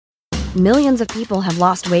Millions of people have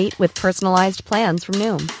lost weight with personalized plans from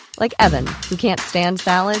Noom. Like Evan, who can't stand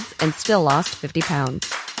salads and still lost 50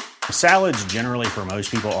 pounds. Salads generally for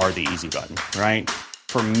most people are the easy button, right?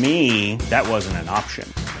 For me, that wasn't an option.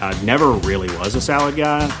 I never really was a salad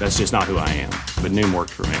guy. That's just not who I am. But Noom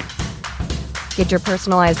worked for me. Get your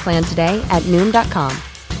personalized plan today at Noom.com.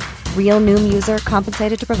 Real Noom user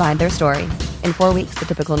compensated to provide their story. In 4 weeks, the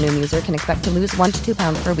typical Noom user can expect to lose 1 to 2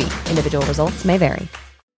 pounds per week. Individual results may vary.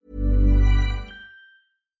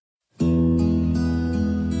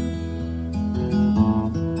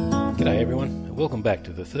 G'day everyone, and welcome back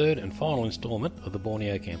to the third and final instalment of the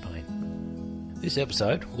Borneo campaign. This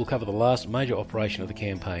episode will cover the last major operation of the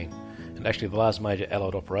campaign, and actually the last major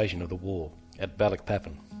Allied operation of the war, at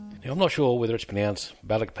Balikpapan. Now I'm not sure whether it's pronounced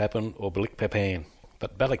Balikpapan or Balikpapan,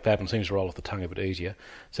 but Balikpapan seems to roll off the tongue a bit easier,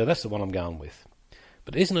 so that's the one I'm going with.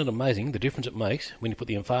 But isn't it amazing the difference it makes when you put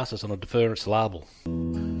the emphasis on a deferent syllable?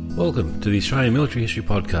 Welcome to the Australian Military History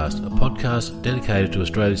Podcast, a podcast dedicated to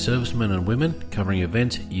Australia's servicemen and women, covering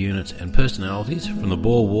events, units and personalities from the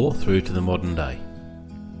Boer War through to the modern day.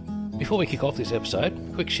 Before we kick off this episode,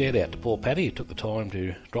 a quick shout out to poor Paddy who took the time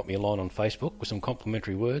to drop me a line on Facebook with some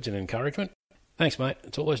complimentary words and encouragement. Thanks mate,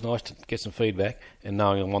 it's always nice to get some feedback and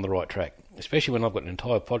knowing I'm on the right track, especially when I've got an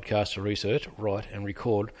entire podcast to research, write and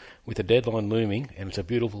record with a deadline looming and it's a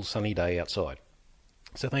beautiful sunny day outside.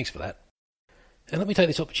 So thanks for that. And let me take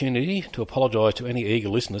this opportunity to apologise to any eager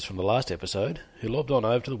listeners from the last episode who logged on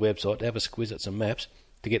over to the website to have a squiz at some maps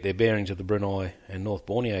to get their bearings of the Brunei and North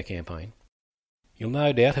Borneo campaign. You'll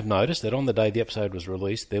no doubt have noticed that on the day the episode was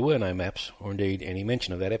released there were no maps or indeed any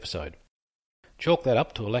mention of that episode. Chalk that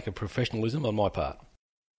up to a lack of professionalism on my part.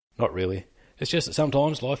 Not really. It's just that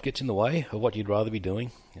sometimes life gets in the way of what you'd rather be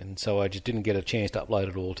doing, and so I just didn't get a chance to upload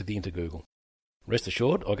it all to the Intergoogle. Rest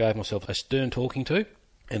assured, I gave myself a stern talking to,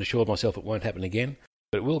 and assured myself it won't happen again,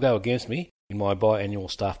 but it will go against me in my biannual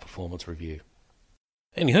staff performance review.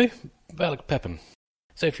 Anywho, Balikpapan.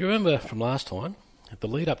 So if you remember from last time, the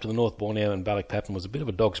lead up to the North Borneo and Balikpapan was a bit of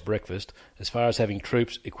a dog's breakfast as far as having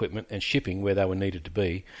troops, equipment and shipping where they were needed to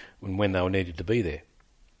be when they were needed to be there.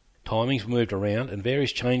 Timings were moved around and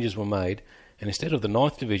various changes were made, and instead of the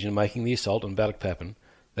 9th Division making the assault on Balikpapan,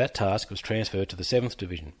 that task was transferred to the 7th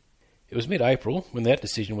Division. It was mid-April when that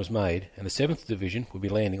decision was made, and the 7th Division would be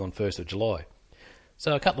landing on 1st of July.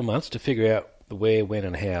 So a couple of months to figure out the where, when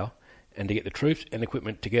and how, and to get the troops and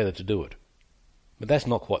equipment together to do it. But that's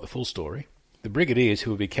not quite the full story. The brigadiers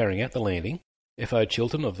who would be carrying out the landing, F.O.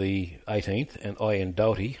 Chilton of the 18th and I.N.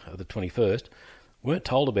 Doughty of the 21st, weren't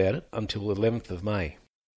told about it until the 11th of May.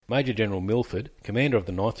 Major General Milford, commander of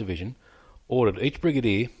the 9th Division, ordered each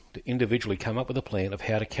brigadier to individually come up with a plan of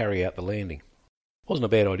how to carry out the landing. It wasn't a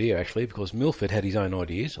bad idea actually, because Milford had his own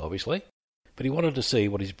ideas, obviously, but he wanted to see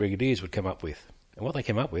what his brigadiers would come up with. And what they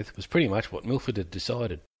came up with was pretty much what Milford had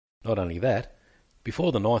decided. Not only that,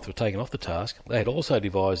 before the 9th were taken off the task, they had also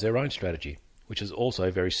devised their own strategy, which is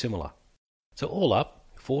also very similar. So all up,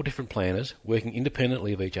 4 different planners, working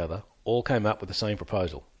independently of each other, all came up with the same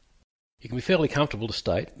proposal. You can be fairly comfortable to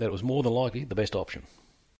state that it was more than likely the best option.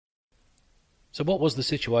 So what was the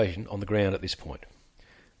situation on the ground at this point?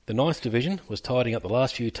 The 9th Division was tidying up the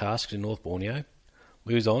last few tasks in North Borneo.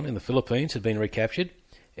 Luzon in the Philippines had been recaptured,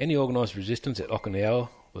 any organised resistance at Okinawa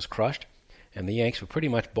was crushed, and the Yanks were pretty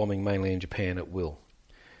much bombing mainland Japan at will.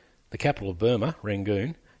 The capital of Burma,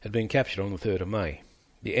 Rangoon, had been captured on the 3rd of May.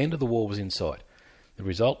 The end of the war was in sight. The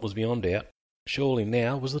result was beyond doubt. Surely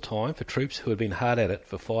now was the time for troops who had been hard at it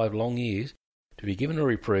for 5 long years to be given a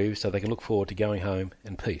reprieve so they can look forward to going home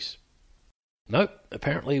and peace. Nope,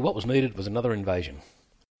 apparently what was needed was another invasion.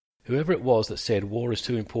 Whoever it was that said war is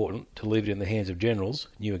too important to leave it in the hands of generals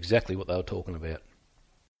knew exactly what they were talking about.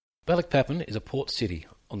 Balikpapan is a port city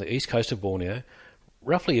on the east coast of Borneo,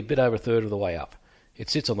 roughly a bit over a third of the way up.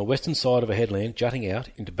 It sits on the western side of a headland jutting out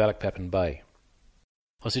into Balikpapan Bay.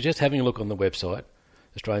 I suggest having a look on the website,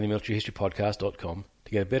 AustralianMilitaryHistoryPodcast.com,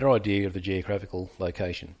 to get a better idea of the geographical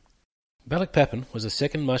location. Balikpapan was the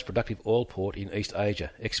second most productive oil port in East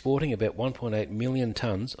Asia, exporting about 1.8 million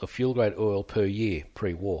tonnes of fuel-grade oil per year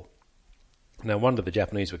pre-war. No wonder the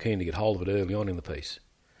Japanese were keen to get hold of it early on in the piece.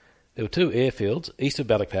 There were 2 airfields east of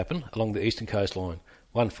Balikpapan along the eastern coastline,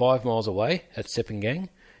 one 5 miles away at Sepinggang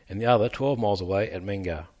and the other 12 miles away at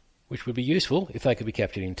Mengar, which would be useful if they could be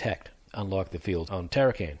captured intact, unlike the fields on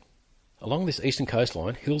Tarakan. Along this eastern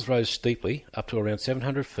coastline, hills rose steeply up to around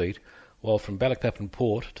 700 feet, while from Balikpapan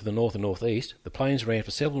port to the north and northeast, the plains ran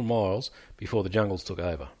for several miles before the jungles took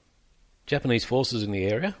over. Japanese forces in the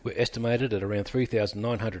area were estimated at around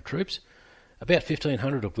 3,900 troops, about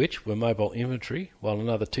 1,500 of which were mobile infantry, while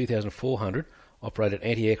another 2,400 operated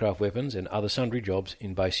anti-aircraft weapons and other sundry jobs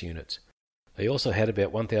in base units. They also had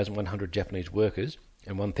about 1,100 Japanese workers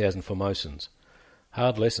and 1,000 Formosans.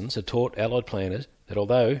 Hard lessons had taught Allied planners that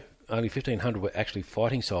although only 1,500 were actually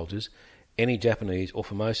fighting soldiers, any Japanese or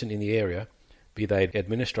Formosan in the area, be they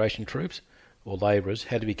administration troops or labourers,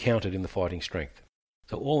 had to be counted in the fighting strength.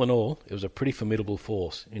 So all in all, it was a pretty formidable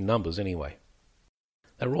force, in numbers anyway.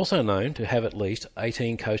 They were also known to have at least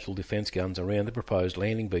 18 coastal defence guns around the proposed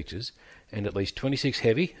landing beaches and at least 26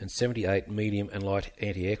 heavy and 78 medium and light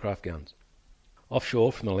anti-aircraft guns.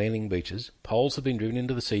 Offshore from the landing beaches, poles had been driven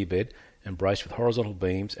into the seabed and braced with horizontal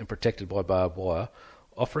beams and protected by barbed wire,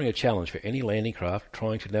 offering a challenge for any landing craft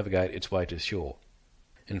trying to navigate its way to shore.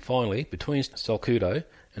 And finally, between Salkudo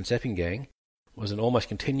and Sapingang was an almost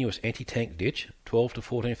continuous anti-tank ditch, 12 to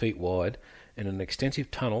 14 feet wide, and an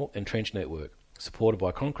extensive tunnel and trench network, supported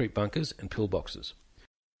by concrete bunkers and pillboxes.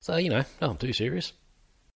 So, nothing too serious.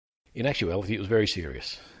 In actuality, it was very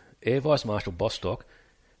serious. Air Vice Marshal Bostock,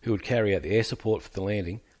 who would carry out the air support for the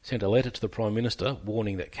landing, sent a letter to the Prime Minister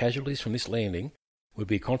warning that casualties from this landing would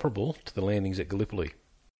be comparable to the landings at Gallipoli.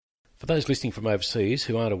 For those listening from overseas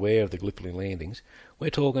who aren't aware of the Gallipoli landings, we're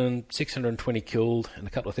talking 620 killed and a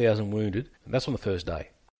couple of thousand wounded, and that's on the first day.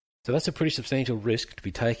 So that's a pretty substantial risk to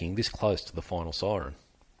be taking this close to the final siren.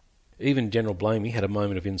 Even General Blamey had a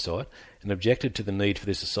moment of insight and objected to the need for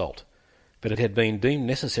this assault, but it had been deemed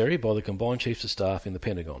necessary by the Combined Chiefs of Staff in the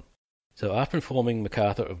Pentagon. So after informing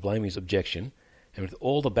MacArthur of Blamey's objection, and with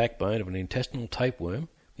all the backbone of an intestinal tapeworm,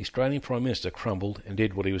 the Australian Prime Minister crumbled and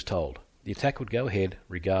did what he was told. The attack would go ahead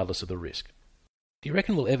regardless of the risk. Do you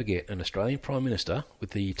reckon we'll ever get an Australian Prime Minister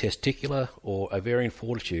with the testicular or ovarian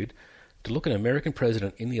fortitude to look an American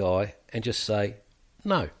president in the eye and just say,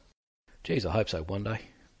 no? Geez, I hope so one day.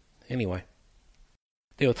 Anyway,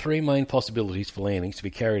 there were three main possibilities for landings to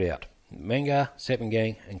be carried out: Mangar,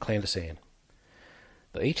 Sapingang and Clandestine.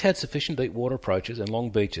 They each had sufficient deep water approaches and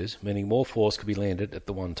long beaches, meaning more force could be landed at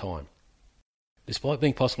the one time. Despite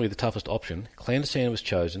being possibly the toughest option, Clandestine was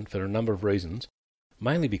chosen for a number of reasons,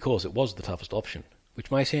 mainly because it was the toughest option,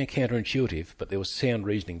 which may sound counterintuitive, but there was sound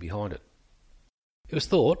reasoning behind it. It was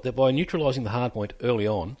thought that by neutralising the hardpoint early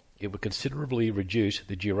on, it would considerably reduce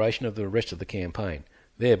the duration of the rest of the campaign,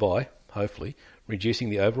 thereby, hopefully, reducing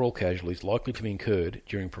the overall casualties likely to be incurred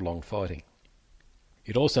during prolonged fighting.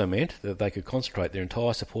 It also meant that they could concentrate their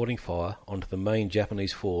entire supporting fire onto the main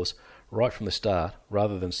Japanese force right from the start,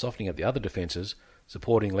 rather than softening up the other defences,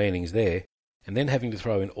 supporting landings there, and then having to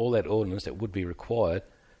throw in all that ordnance that would be required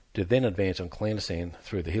to then advance on Clandestine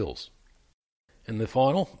through the hills. And the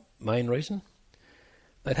final, main reason?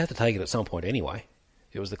 They'd have to take it at some point anyway.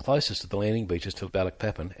 It was the closest of the landing beaches to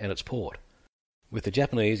Balikpapan and its port. With the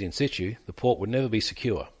Japanese in situ, the port would never be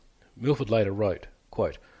secure. Milford later wrote,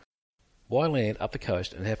 quote, "Why land up the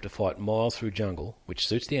coast and have to fight miles through jungle, which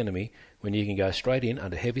suits the enemy, when you can go straight in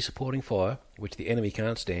under heavy supporting fire, which the enemy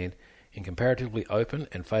can't stand, in comparatively open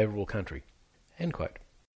and favourable country?" End quote.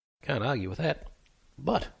 Can't argue with that.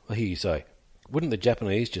 But, I hear you say, wouldn't the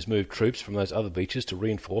Japanese just move troops from those other beaches to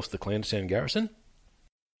reinforce the clandestine garrison?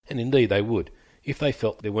 And indeed they would, if they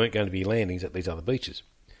felt there weren't going to be landings at these other beaches.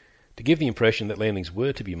 To give the impression that landings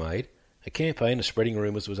were to be made, a campaign of spreading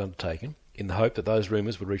rumours was undertaken, in the hope that those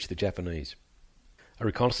rumours would reach the Japanese. A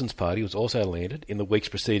reconnaissance party was also landed in the weeks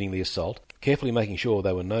preceding the assault, carefully making sure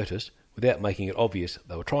they were noticed, without making it obvious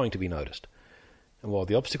they were trying to be noticed. And while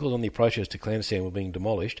the obstacles on the approaches to Clandestine were being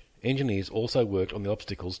demolished, engineers also worked on the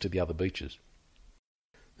obstacles to the other beaches.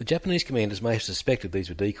 The Japanese commanders may have suspected these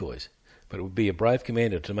were decoys, but it would be a brave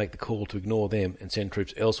commander to make the call to ignore them and send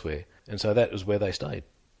troops elsewhere, and so that was where they stayed.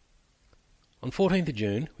 On 14th of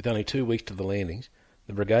June, with only 2 weeks to the landings,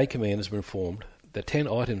 the brigade commanders were informed that 10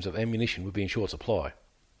 items of ammunition would be in short supply.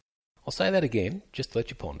 I'll say that again, just to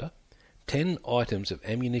let you ponder. 10 items of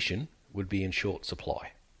ammunition would be in short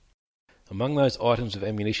supply. Among those items of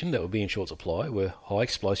ammunition that would be in short supply were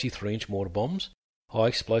high-explosive 3-inch mortar bombs,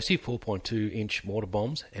 high-explosive 4.2-inch mortar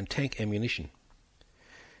bombs, and tank ammunition.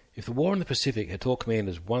 If the war in the Pacific had taught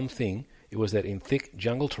commanders one thing, it was that in thick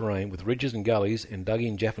jungle terrain with ridges and gullies and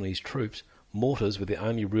dug-in Japanese troops, mortars were the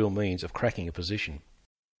only real means of cracking a position.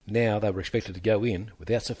 Now they were expected to go in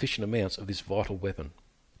without sufficient amounts of this vital weapon.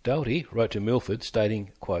 Doughty wrote to Milford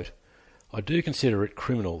stating, quote, "I do consider it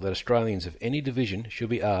criminal that Australians of any division should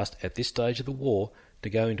be asked at this stage of the war to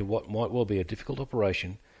go into what might well be a difficult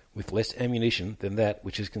operation with less ammunition than that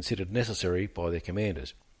which is considered necessary by their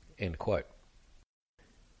commanders." End quote.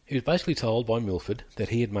 He was basically told by Milford that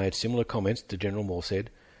he had made similar comments to General Morshead,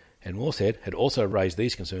 and Morshead had also raised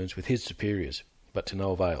these concerns with his superiors, but to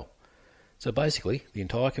no avail. So basically, the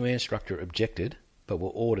entire command structure objected, but were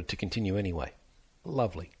ordered to continue anyway.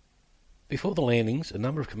 Lovely. Before the landings, a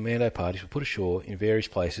number of commando parties were put ashore in various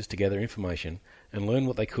places to gather information and learn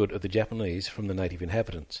what they could of the Japanese from the native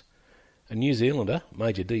inhabitants. A New Zealander,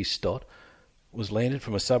 Major D. Stott, was landed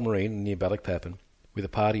from a submarine near Balikpapan with a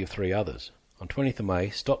party of 3 others. On 20th of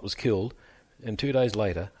May, Stott was killed, and 2 days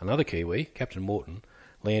later, another Kiwi, Captain Morton,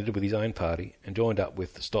 landed with his own party and joined up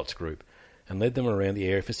with Stott's group and led them around the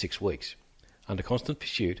area for 6 weeks. Under constant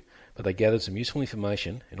pursuit, but they gathered some useful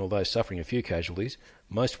information, and although suffering a few casualties,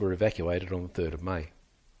 most were evacuated on the 3rd of May.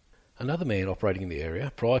 Another man operating in the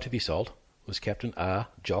area prior to the assault was Captain R.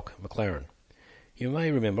 Jock McLaren. You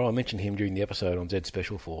may remember I mentioned him during the episode on Z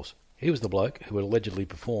Special Force. He was the bloke who had allegedly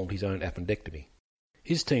performed his own appendectomy.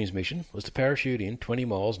 His team's mission was to parachute in 20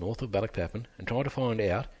 miles north of Balikpapan and try to find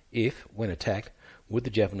out if, when attacked, would the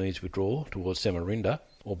Japanese withdraw towards Samarinda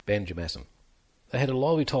or Banjarmasin. They had a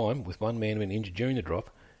lively time with one man being injured during the drop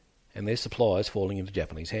and their supplies falling into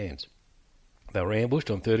Japanese hands. They were ambushed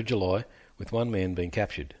on 3rd of July with one man being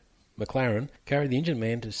captured. McLaren carried the injured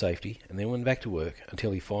man to safety and then went back to work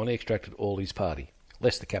until he finally extracted all his party,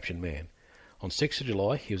 less the captured man. On 6th of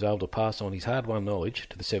July he was able to pass on his hard-won knowledge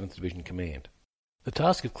to the 7th Division Command. The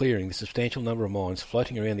task of clearing the substantial number of mines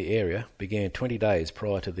floating around the area began 20 days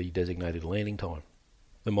prior to the designated landing time.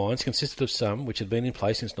 The mines consisted of some which had been in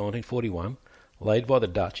place since 1941, laid by the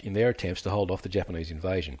Dutch in their attempts to hold off the Japanese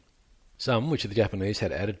invasion. Some which the Japanese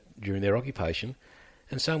had added during their occupation,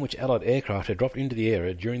 and some which Allied aircraft had dropped into the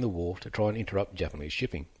area during the war to try and interrupt Japanese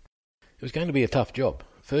shipping. It was going to be a tough job,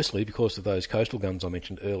 firstly because of those coastal guns I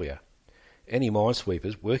mentioned earlier. Any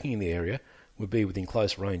minesweepers working in the area would be within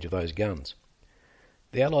close range of those guns.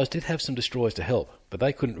 The Allies did have some destroyers to help, but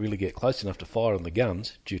they couldn't really get close enough to fire on the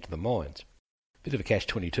guns due to the mines. Bit of a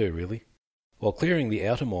catch-22 really. While clearing the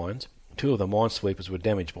outer mines, 2 of the minesweepers were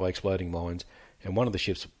damaged by exploding mines and 1 of the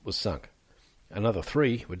ships was sunk. Another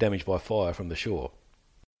 3 were damaged by fire from the shore.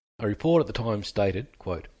 A report at the time stated,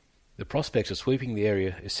 quote, "The prospects of sweeping the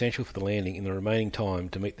area essential for the landing in the remaining time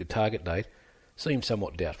to meet the target date seem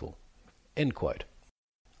somewhat doubtful." End quote.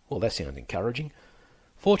 Well, that sounds encouraging.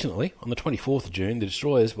 Fortunately, on the 24th of June, the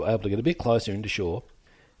destroyers were able to get a bit closer into shore,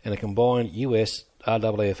 and a combined US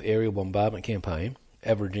RAAF aerial bombardment campaign,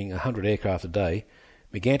 averaging 100 aircraft a day,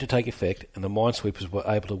 began to take effect, and the minesweepers were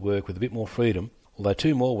able to work with a bit more freedom, although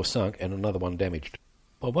 2 more were sunk and another 1 damaged.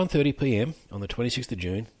 By 1:30 p.m. on the 26th of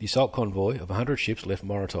June, the assault convoy of 100 ships left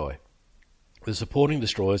Morotai. The supporting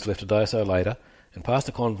destroyers left a day or so later and passed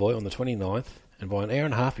the convoy on the 29th, and by an hour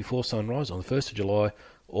and a half before sunrise on the 1st of July,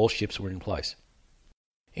 all ships were in place.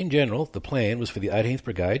 In general, the plan was for the 18th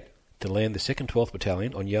Brigade to land the 2nd 12th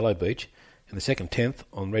Battalion on Yellow Beach and the 2nd 10th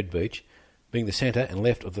on Red Beach, being the centre and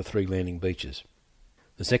left of the 3 landing beaches.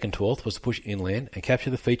 The 2nd 12th was to push inland and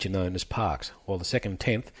capture the feature known as Parks, while the 2nd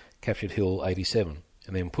 10th captured Hill 87,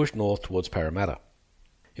 and then pushed north towards Parramatta.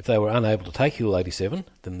 If they were unable to take Hill 87,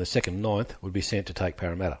 then the 2nd 9th would be sent to take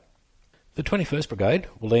Parramatta. The 21st Brigade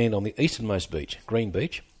will land on the easternmost beach, Green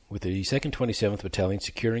Beach, with the 2nd 27th Battalion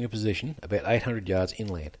securing a position about 800 yards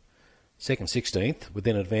inland. 2nd 16th would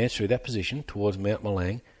then advance through that position towards Mount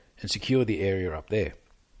Malang and secure the area up there.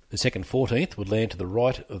 The 2nd 14th would land to the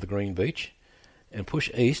right of the Green Beach and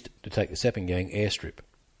push east to take the Sapingang airstrip.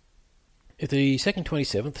 If the 2nd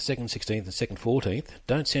 27th, 2nd 16th and 2nd 14th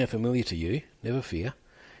don't sound familiar to you, never fear.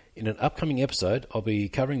 In an upcoming episode, I'll be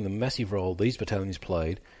covering the massive role these battalions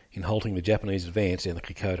played in halting the Japanese advance down the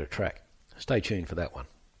Kokoda track. Stay tuned for that one.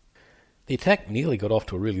 The attack nearly got off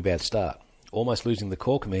to a really bad start, almost losing the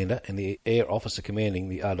Corps Commander and the Air Officer commanding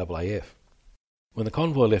the RAAF. When the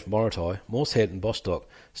convoy left Morotai, Moorehead and Bostock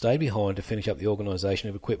stayed behind to finish up the organisation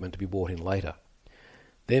of equipment to be brought in later.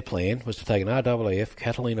 Their plan was to take an RAAF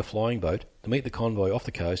Catalina flying boat to meet the convoy off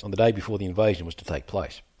the coast on the day before the invasion was to take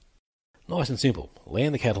place. Nice and simple.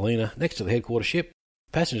 Land the Catalina next to the headquarters ship,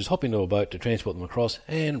 passengers hop into a boat to transport them across,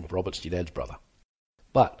 and Robert's your dad's brother.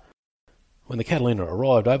 But when the Catalina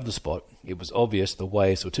arrived over the spot, it was obvious the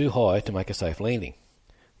waves were too high to make a safe landing.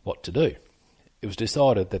 What to do? It was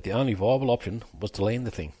decided that the only viable option was to land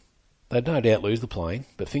the thing. They'd no doubt lose the plane,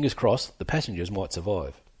 but fingers crossed the passengers might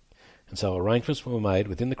survive. And so arrangements were made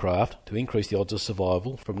within the craft to increase the odds of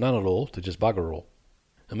survival from none at all to just bugger all.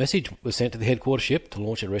 A message was sent to the headquarters ship to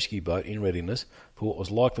launch a rescue boat in readiness for what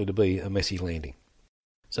was likely to be a messy landing.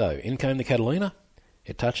 So in came the Catalina,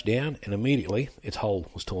 it touched down, and immediately its hull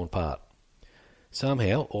was torn apart.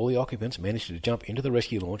 Somehow all the occupants managed to jump into the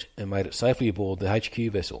rescue launch and made it safely aboard the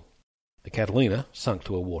HQ vessel. The Catalina sunk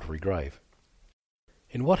to a watery grave.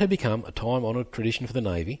 In what had become a time-honoured tradition for the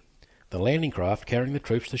Navy, the landing craft carrying the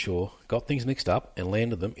troops to shore got things mixed up and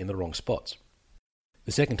landed them in the wrong spots.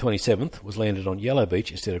 The 2nd 27th was landed on Yellow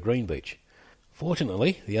Beach instead of Green Beach.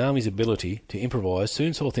 Fortunately, the Army's ability to improvise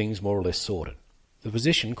soon saw things more or less sorted. The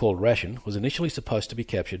position, called Ration, was initially supposed to be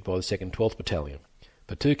captured by the 2nd 12th Battalion,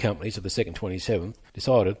 but 2 companies of the 2nd 27th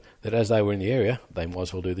decided that as they were in the area, they might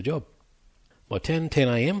as well do the job. By 10:10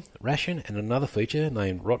 a.m, Ration and another feature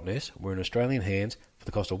named Rottnest were in Australian hands for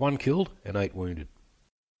the cost of 1 killed and 8 wounded.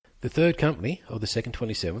 The 3rd Company of the 2nd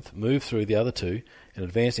 27th moved through the other 2 and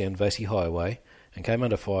advanced down Vasy Highway and came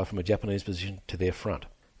under fire from a Japanese position to their front.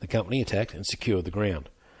 The company attacked and secured the ground.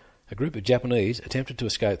 A group of Japanese attempted to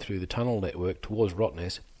escape through the tunnel network towards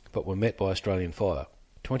Rottnest, but were met by Australian fire.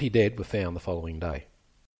 20 dead were found the following day.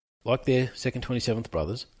 Like their 2nd 27th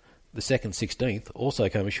brothers, the 2nd 16th also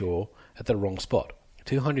came ashore at the wrong spot,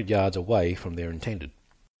 200 yards away from their intended.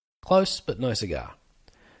 Close, but no cigar.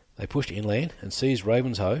 They pushed inland and seized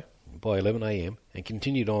Ravenshoe by 11 a.m. and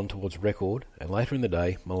continued on towards Record and later in the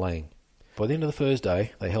day Malang. By the end of the first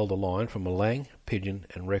day, they held a line from Malang, Pigeon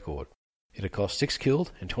and Record. It had cost 6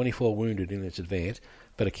 killed and 24 wounded in its advance,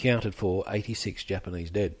 but accounted for 86 Japanese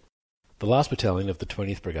dead. The last battalion of the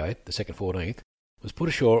 20th Brigade, the 2nd 14th, was put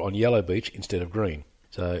ashore on Yellow Beach instead of Green,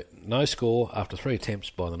 so no score after 3 attempts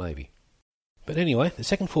by the Navy. But anyway, the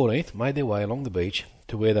 2nd 14th made their way along the beach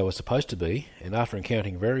to where they were supposed to be, and after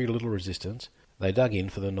encountering very little resistance, they dug in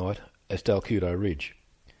for the night at Stalcudo Ridge.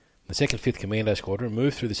 The 2nd 5th Commando Squadron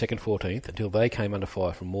moved through the 2nd 14th until they came under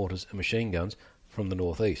fire from mortars and machine guns from the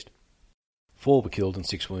northeast. 4 were killed and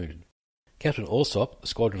 6 wounded. Captain Alsop, the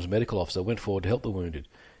squadron's medical officer, went forward to help the wounded.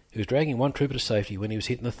 He was dragging one trooper to safety when he was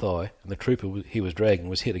hit in the thigh, and the trooper he was dragging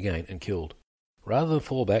was hit again and killed. Rather than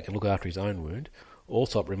fall back and look after his own wound,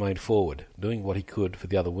 Alsop remained forward, doing what he could for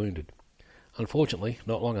the other wounded. Unfortunately,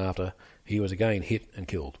 not long after, he was again hit and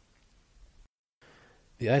killed.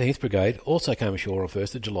 The 18th Brigade also came ashore on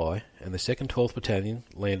 1st of July, and the 2nd 12th Battalion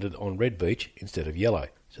landed on Red Beach instead of Yellow,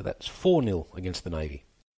 so that's 4-0 against the Navy.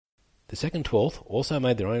 The 2nd 12th also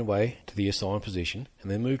made their own way to the assigned position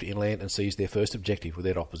and then moved inland and seized their first objective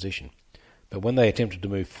without opposition. But when they attempted to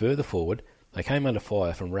move further forward, they came under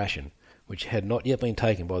fire from Ration, which had not yet been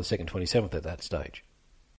taken by the 2nd 27th at that stage.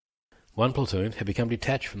 One platoon had become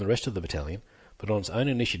detached from the rest of the battalion, but on its own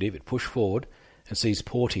initiative it pushed forward and seized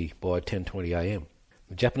Porty by 10:20 a.m.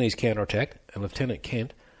 The Japanese counterattacked, and Lieutenant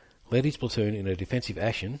Kent led his platoon in a defensive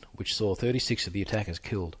action which saw 36 of the attackers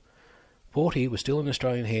killed. Porty was still in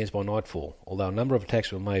Australian hands by nightfall, although a number of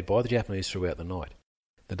attacks were made by the Japanese throughout the night.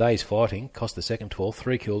 The day's fighting cost the 2nd 12th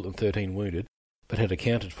 3 killed and 13 wounded, but had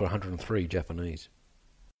accounted for 103 Japanese.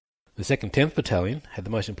 The 2nd 10th Battalion had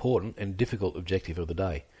the most important and difficult objective of the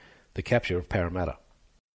day, the capture of Parramatta.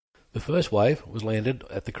 The first wave was landed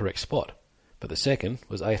at the correct spot, but the second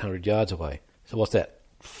was 800 yards away. So what's that,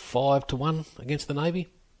 5-1 against the Navy?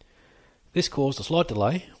 This caused a slight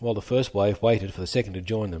delay while the first wave waited for the second to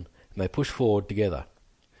join them, and they pushed forward together.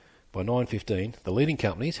 By 9:15, the leading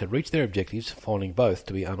companies had reached their objectives, finding both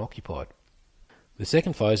to be unoccupied. The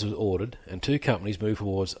second phase was ordered, and 2 companies moved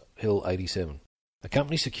towards Hill 87. The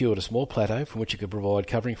company secured a small plateau from which it could provide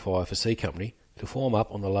covering fire for C Company to form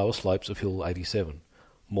up on the lower slopes of Hill 87.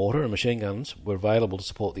 Mortar and machine guns were available to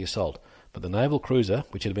support the assault, but the naval cruiser,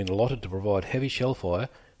 which had been allotted to provide heavy shell fire,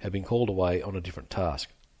 had been called away on a different task.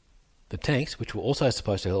 The tanks, which were also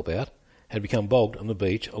supposed to help out, had become bogged on the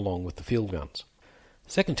beach along with the field guns.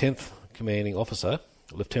 2nd 10th Commanding Officer,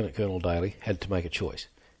 Lieutenant Colonel Daly, had to make a choice.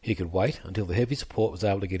 He could wait until the heavy support was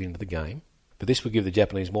able to get into the game, but this would give the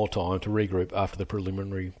Japanese more time to regroup after the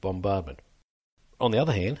preliminary bombardment. On the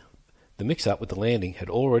other hand, the mix-up with the landing had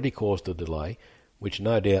already caused a delay, which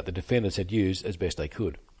no doubt the defenders had used as best they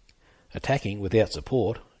could. Attacking without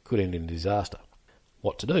support could end in disaster.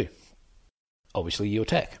 What to do? Obviously you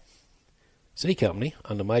attack. C Company,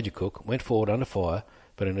 under Major Cook, went forward under fire,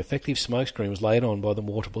 but an effective smokescreen was laid on by the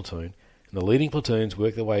mortar platoon, and the leading platoons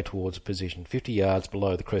worked their way towards a position 50 yards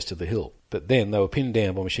below the crest of the hill, but then they were pinned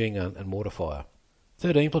down by machine gun and mortar fire.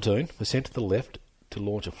 13th Platoon was sent to the left to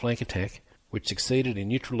launch a flank attack, which succeeded in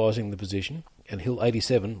neutralising the position, and Hill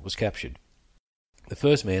 87 was captured. The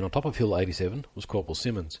first man on top of Hill 87 was Corporal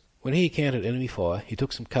Simmons. When he encountered enemy fire, he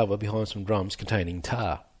took some cover behind some drums containing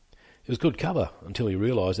tar. It was good cover until he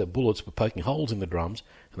realised that bullets were poking holes in the drums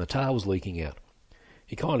and the tar was leaking out.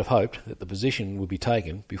 He kind of hoped that the position would be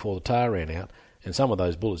taken before the tar ran out and some of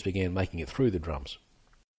those bullets began making it through the drums.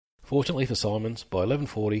 Fortunately for Simons, by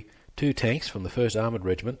 11:40, 2 tanks from the 1st Armoured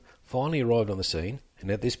Regiment finally arrived on the scene, and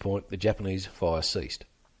at this point the Japanese fire ceased.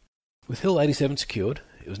 With Hill 87 secured,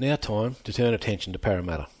 it was now time to turn attention to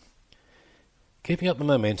Parramatta. Keeping up the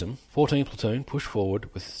momentum, 14th Platoon pushed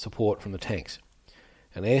forward with support from the tanks.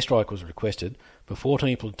 An airstrike was requested, but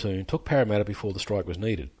 14th Platoon took Parramatta before the strike was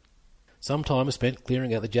needed. Some time was spent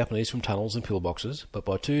clearing out the Japanese from tunnels and pillboxes, but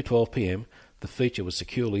by 2:12 p.m. the feature was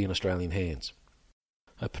securely in Australian hands.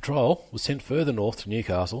 A patrol was sent further north to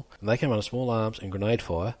Newcastle, and they came under small arms and grenade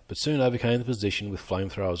fire, but soon overcame the position with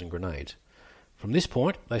flamethrowers and grenades. From this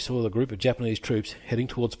point, they saw the group of Japanese troops heading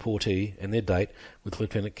towards Portee and their date with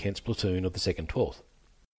Lieutenant Kent's platoon of the 2nd 12th.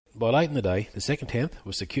 By late in the day, the 2nd 10th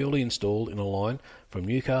was securely installed in a line from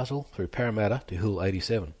Newcastle through Parramatta to Hill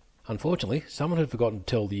 87. Unfortunately, someone had forgotten to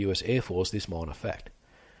tell the US Air Force this minor fact.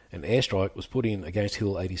 An airstrike was put in against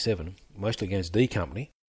Hill 87, mostly against D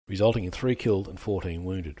Company, resulting in 3 killed and 14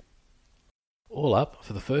 wounded. All up,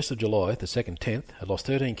 for the 1st of July, the 2nd 10th had lost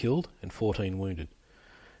 13 killed and 14 wounded,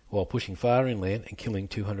 while pushing far inland and killing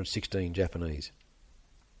 216 Japanese.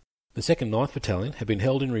 The 2nd 9th Battalion had been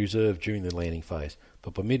held in reserve during the landing phase,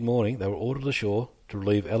 but by mid-morning they were ordered ashore to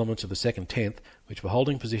relieve elements of the 2nd 10th, which were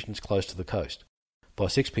holding positions close to the coast. By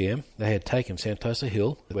 6 p.m, they had taken Sentosa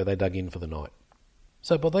Hill, where they dug in for the night.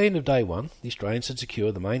 So by the end of day 1, the Australians had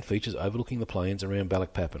secured the main features overlooking the plains around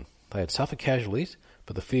Balikpapan. They had suffered casualties,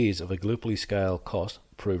 but the fears of a Gallipoli-scale cost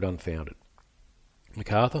proved unfounded.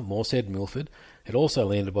 MacArthur, Morstead and Milford had also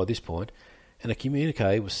landed by this point, and a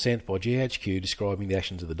communique was sent by GHQ describing the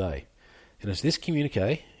actions of the day. And it's this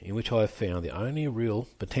communique in which I have found the only real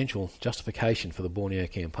potential justification for the Borneo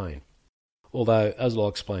campaign. Although, as I'll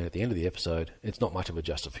explain at the end of the episode, it's not much of a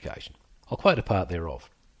justification. I'll quote a part thereof.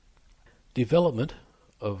 Development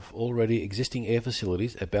of already existing air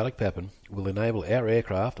facilities at Balikpapan will enable our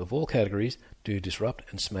aircraft of all categories to disrupt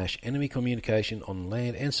and smash enemy communication on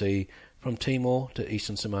land and sea from Timor to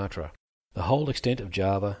eastern Sumatra. The whole extent of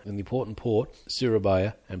Java and the important port,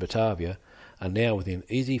 Surabaya and Batavia, are now within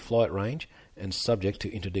easy flight range and subject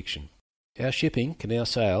to interdiction. Our shipping can now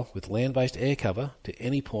sail with land-based air cover to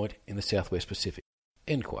any point in the southwest Pacific.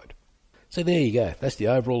 End quote. So there you go, that's the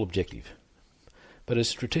overall objective. But as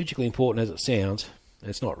strategically important as it sounds,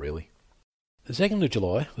 it's not really. The 2nd of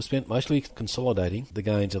July was spent mostly consolidating the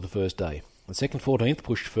gains of the first day. The 2nd 14th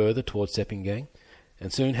pushed further towards Sepinggang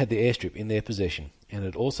and soon had the airstrip in their possession, and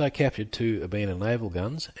had also captured 2 abandoned naval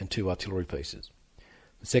guns and 2 artillery pieces.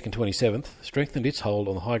 The 2nd 27th strengthened its hold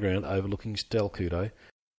on the high ground overlooking Stelkudo,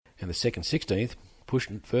 and the 2nd 16th pushed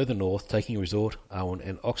further north, taking Resort, Owen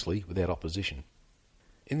and Oxley without opposition.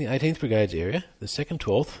 In the 18th Brigade's area, the 2nd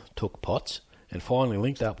 12th took Potts, and finally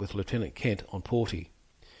linked up with Lieutenant Kent on Portee.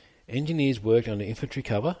 Engineers worked under infantry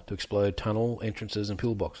cover to explode tunnel entrances and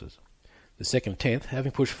pillboxes. The 2nd 10th,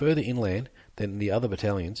 having pushed further inland than the other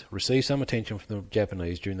battalions, received some attention from the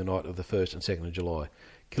Japanese during the night of the 1st and 2nd of July,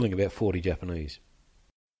 killing about 40 Japanese.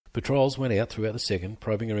 Patrols went out throughout the 2nd,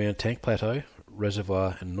 probing around Tank Plateau,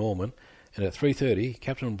 Reservoir and Norman, and at 3:30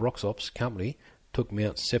 Captain Broxop's company took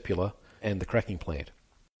Mount Sepula and the cracking plant.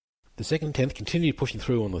 The 2nd 10th continued pushing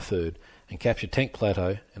through on the 3rd and captured Tank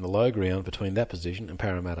Plateau and the low ground between that position and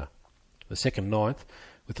Parramatta. The 2nd 9th,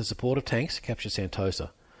 with the support of tanks, captured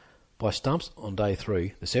Sentosa. By stumps on day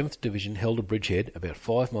 3, the 7th Division held a bridgehead about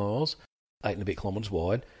 5 miles, 8 and a bit kilometres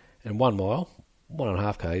wide, and 1 mile,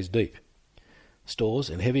 1.5 k's deep. Stores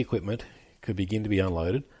and heavy equipment could begin to be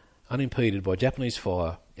unloaded, unimpeded by Japanese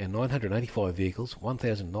fire, and 985 vehicles,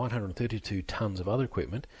 1,932 tonnes of other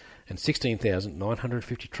equipment, and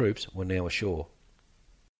 16,950 troops were now ashore.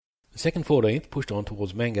 The 2nd 14th pushed on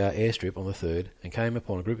towards Mangar airstrip on the 3rd and came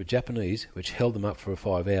upon a group of Japanese which held them up for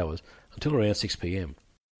 5 hours until around 6 p.m.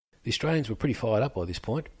 The Australians were pretty fired up by this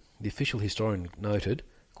point. The official historian noted,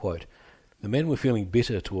 quote, "The men were feeling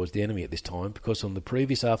bitter towards the enemy at this time because on the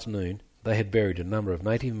previous afternoon they had buried a number of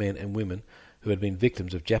native men and women who had been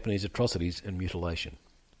victims of Japanese atrocities and mutilation."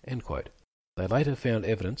 End quote. They later found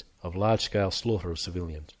evidence of large-scale slaughter of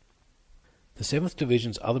civilians. The 7th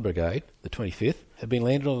Division's other brigade, the 25th, had been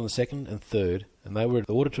landed on the 2nd and 3rd, and they were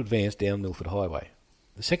ordered to advance down Milford Highway.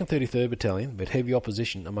 The 2nd 33rd Battalion met heavy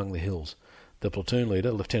opposition among the hills. The platoon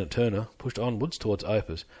leader, Lieutenant Turner, pushed onwards towards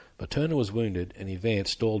Opus, but Turner was wounded and the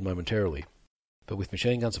advance stalled momentarily. But with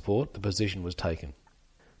machine gun support, the position was taken.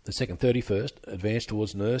 The 2nd 31st advanced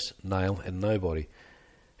towards Nurse, Nail and Nobody,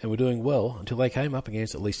 and were doing well until they came up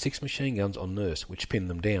against at least 6 machine guns on Nurse, which pinned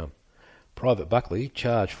them down. Private Buckley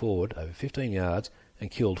charged forward over 15 yards and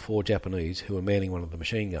killed 4 Japanese who were manning one of the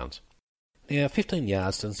machine guns. Now, 15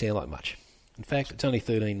 yards doesn't sound like much. In fact, it's only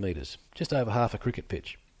 13 metres, just over half a cricket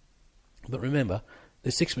pitch. But remember,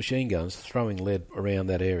 there's 6 machine guns throwing lead around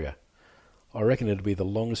that area. I reckon it'd be the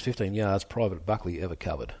longest 15 yards Private Buckley ever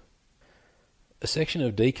covered. A section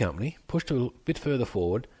of D Company pushed a bit further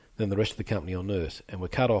forward than the rest of the company on Nurse and were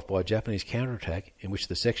cut off by a Japanese counterattack in which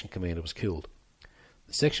the section commander was killed.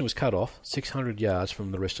 The section was cut off 600 yards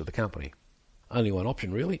from the rest of the company. Only one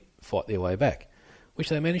option really, fight their way back, which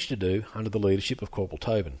they managed to do under the leadership of Corporal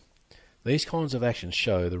Tobin. These kinds of actions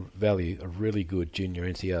show the value of really good junior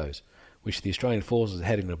NCOs, which the Australian forces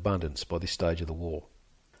had in abundance by this stage of the war.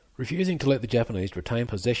 Refusing to let the Japanese retain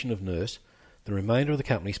possession of Nurse, the remainder of the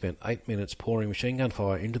company spent 8 minutes pouring machine gun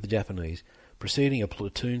fire into the Japanese, preceding a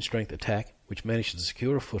platoon-strength attack which managed to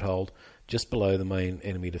secure a foothold just below the main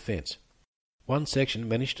enemy defence. One section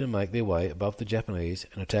managed to make their way above the Japanese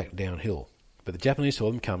and attack downhill, but the Japanese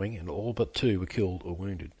saw them coming and all but 2 were killed or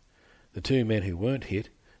wounded. The 2 men who weren't hit,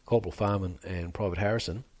 Corporal Farman and Private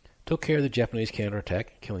Harrison, took care of the Japanese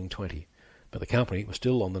counter-attack, killing 20, but the company was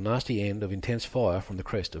still on the nasty end of intense fire from the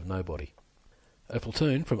crest of Nobody. A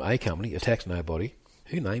platoon from A Company attacked Nobody.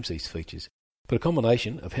 Who names these features? But a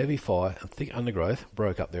combination of heavy fire and thick undergrowth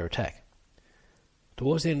broke up their attack.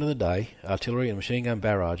 Towards the end of the day, artillery and machine gun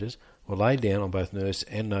barrages were laid down on both Nurse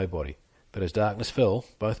and Nobody, but as darkness fell,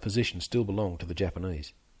 both positions still belonged to the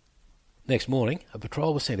Japanese. Next morning, a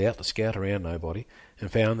patrol was sent out to scout around Nobody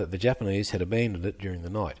and found that the Japanese had abandoned it during the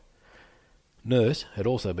night. Nurse had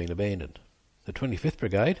also been abandoned. The 25th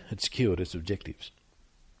Brigade had secured its objectives.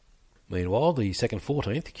 Meanwhile, the 2nd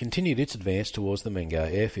 14th continued its advance towards the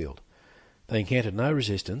Mengar airfield. They encountered no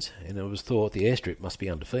resistance, and it was thought the airstrip must be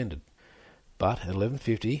undefended. But at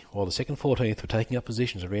 11:50, while the 2nd 14th were taking up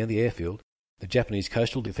positions around the airfield, the Japanese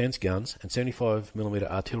coastal defence guns and 75mm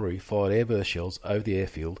artillery fired airburst shells over the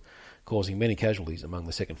airfield, causing many casualties among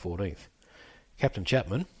the 2nd 14th. Captain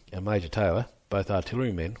Chapman and Major Taylor, both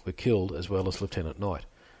artillerymen, were killed as well as Lieutenant Knight.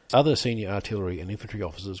 Other senior artillery and infantry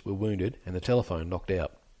officers were wounded and the telephone knocked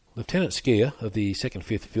out. Lieutenant Skier of the 2nd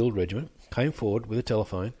 5th Field Regiment came forward with a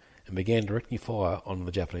telephone and began directing fire on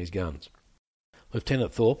the Japanese guns.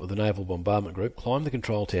 Lieutenant Thorpe of the Naval Bombardment Group climbed the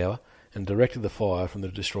control tower and directed the fire from the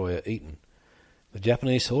destroyer Eaton. The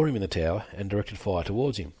Japanese saw him in the tower and directed fire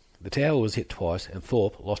towards him. The tower was hit twice and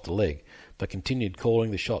Thorpe lost a leg, but continued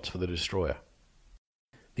calling the shots for the destroyer.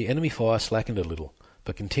 The enemy fire slackened a little,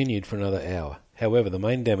 but continued for another hour. However, the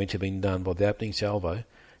main damage had been done by the opening salvo,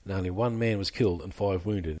 and only 1 man was killed and 5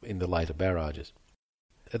 wounded in the later barrages.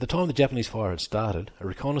 At the time the Japanese fire had started, a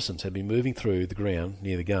reconnaissance had been moving through the ground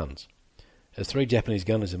near the guns. As 3 Japanese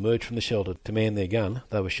gunners emerged from the shelter to man their gun,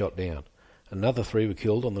 they were shot down. Another 3 were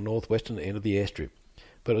killed on the northwestern end of the airstrip,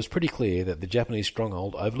 but it was pretty clear that the Japanese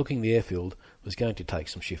stronghold overlooking the airfield was going to take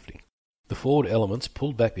some shifting. The forward elements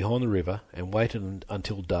pulled back behind the river and waited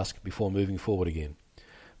until dusk before moving forward again.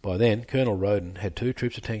 By then, Colonel Roden had 2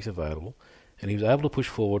 troops of tanks available, and he was able to push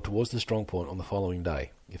forward towards the strong point on the following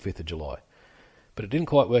day, the 5th of July. But it didn't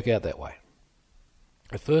quite work out that way.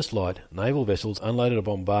 At first light, naval vessels unloaded a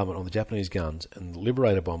bombardment on the Japanese guns, and the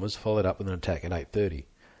Liberator bombers followed up with an attack at 8:30.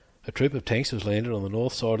 A troop of tanks was landed on the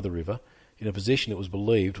north side of the river, in a position it was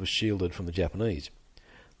believed was shielded from the Japanese.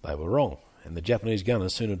 They were wrong, and the Japanese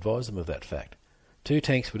gunners soon advised them of that fact. 2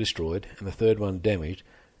 tanks were destroyed, and the 3rd one damaged,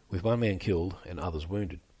 with 1 man killed and others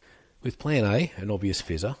wounded. With Plan A an obvious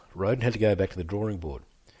fizzer, Roden had to go back to the drawing board.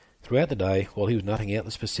 Throughout the day, while he was nutting out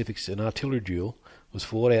the specifics, an artillery duel was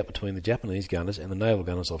fought out between the Japanese gunners and the naval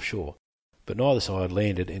gunners offshore, but neither side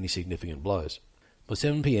landed any significant blows. By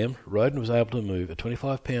 7 p.m, Roden was able to move a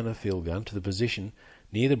 25-pounder field gun to the position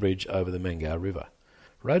near the bridge over the Mengar River.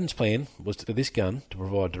 Roden's plan was for this gun to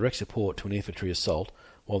provide direct support to an infantry assault,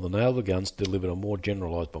 while the naval guns delivered a more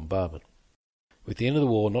generalised bombardment. With the end of the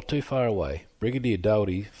war not too far away, Brigadier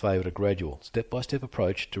Doherty favoured a gradual, step-by-step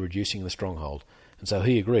approach to reducing the stronghold, and so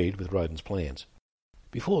he agreed with Roden's plans.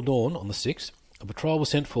 Before dawn on the 6th, a patrol was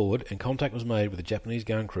sent forward and contact was made with the Japanese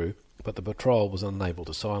gun crew, but the patrol was unable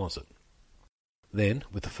to silence it. Then,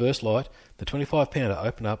 with the first light, the 25-pounder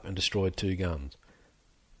opened up and destroyed 2 guns.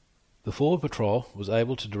 The forward patrol was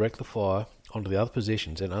able to direct the fire onto the other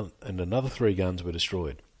positions, and another 3 guns were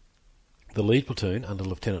destroyed. The lead platoon, under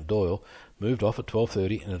Lieutenant Doyle, moved off at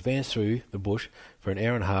 12:30 and advanced through the bush for an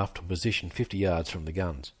hour and a half to a position 50 yards from the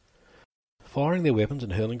guns. Firing their weapons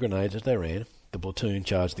and hurling grenades as they ran, the platoon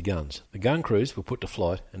charged the guns. The gun crews were put to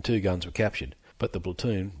flight and 2 guns were captured, but the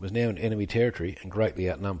platoon was now in enemy territory and greatly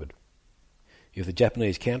outnumbered. If the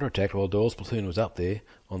Japanese counterattacked while Doyle's platoon was up there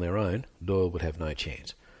on their own, Doyle would have no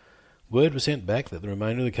chance. Word was sent back that the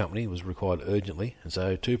remainder of the company was required urgently, and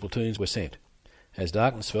so 2 platoons were sent. As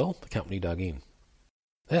darkness fell, the company dug in.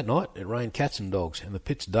 That night it rained cats and dogs, and the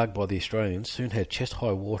pits dug by the Australians soon had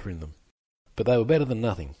chest-high water in them. But they were better than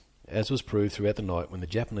nothing, as was proved throughout the night when the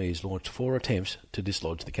Japanese launched 4 attempts to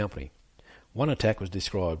dislodge the company. One attack was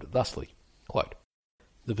described thusly, quote,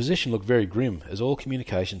 "The position looked very grim, as all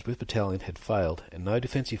communications with battalion had failed and no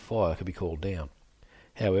defensive fire could be called down.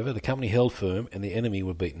 However, the company held firm and the enemy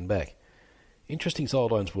were beaten back. Interesting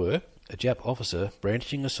sidelines were a Jap officer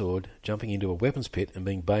brandishing a sword, jumping into a weapons pit and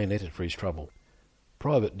being bayoneted for his trouble.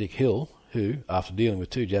 Private Dick Hill, who, after dealing with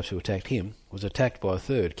 2 Japs who attacked him, was attacked by a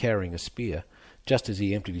third carrying a spear just as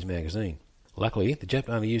he emptied his magazine. Luckily, the Jap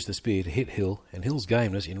only used the spear to hit Hill, and Hill's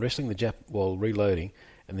gameness in wrestling the Jap while reloading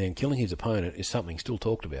and then killing his opponent is something still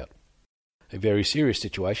talked about. A very serious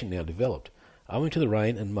situation now developed. Owing to the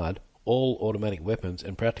rain and mud, all automatic weapons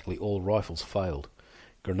and practically all rifles failed.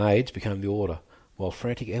 Grenades became the order, while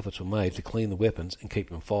frantic efforts were made to clean the weapons and keep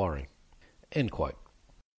them firing. End quote.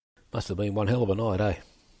 Must have been one hell of a night, eh?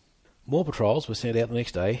 More patrols were sent out the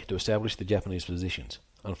next day to establish the Japanese positions.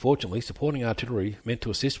 Unfortunately, supporting artillery meant to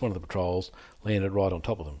assist one of the patrols landed right on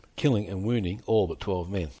top of them, killing and wounding all but 12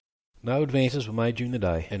 men. No advances were made during the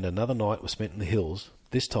day, and another night was spent in the hills.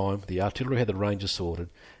 This time, the artillery had the ranges sorted,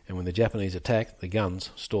 and when the Japanese attacked, the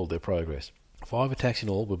guns stalled their progress. 5 attacks in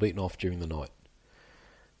all were beaten off during the night.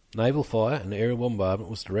 Naval fire and aerial bombardment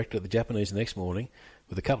was directed at the Japanese the next morning,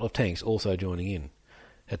 with a couple of tanks also joining in.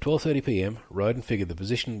 At 12:30 p.m, Roden figured the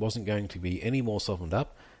position wasn't going to be any more softened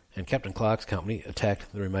up, and Captain Clark's company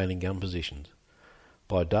attacked the remaining gun positions.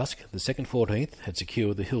 By dusk, the 2nd 14th had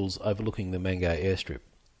secured the hills overlooking the Mangay airstrip.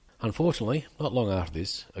 Unfortunately, not long after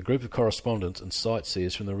this, a group of correspondents and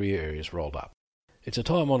sightseers from the rear areas rolled up. It's a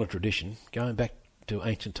time-honoured tradition, going back to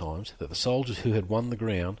ancient times, that the soldiers who had won the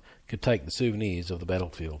ground could take the souvenirs of the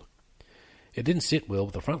battlefield. It didn't sit well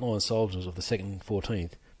with the frontline soldiers of the 2nd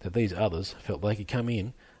 14th that these others felt they could come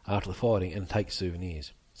in after the fighting and take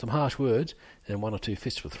souvenirs. Some harsh words and 1 or 2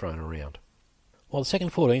 fists were thrown around. While the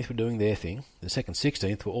 2nd 14th were doing their thing, the 2nd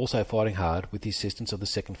 16th were also fighting hard with the assistance of the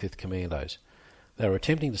 2nd 5th Commandos. They were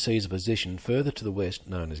attempting to seize a position further to the west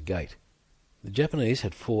known as Gate. The Japanese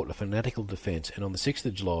had fought a fanatical defence, and on the 6th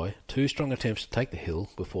of July, 2 strong attempts to take the hill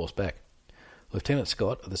were forced back. Lieutenant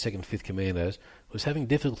Scott of the 2nd 5th Commandos was having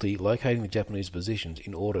difficulty locating the Japanese positions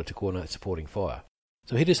in order to coordinate supporting fire,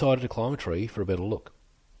 so he decided to climb a tree for a better look.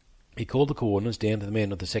 He called the coordinates down to the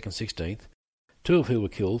men of the 2nd 16th, 2 of who were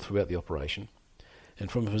killed throughout the operation, and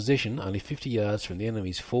from a position only 50 yards from the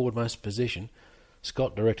enemy's forwardmost position,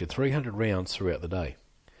 Scott directed 300 rounds throughout the day.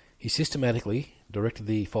 He systematically directed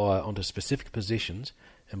the fire onto specific positions,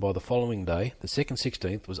 and by the following day, the 2nd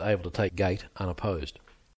 16th was able to take Gate unopposed.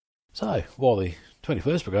 So, while the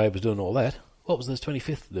 21st Brigade was doing all that, what was the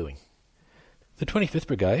 25th doing? The 25th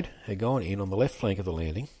Brigade had gone in on the left flank of the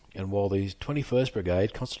landing, and while the 21st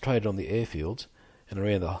Brigade concentrated on the airfields and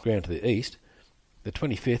around the ground to the east, the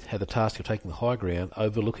 25th had the task of taking the high ground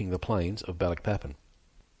overlooking the plains of Balikpapan.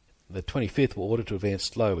 The 25th were ordered to advance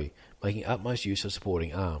slowly, making utmost use of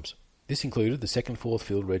supporting arms. This included the 2nd 4th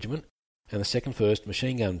Field Regiment and the 2nd 1st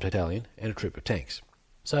Machine Gun Battalion and a troop of tanks.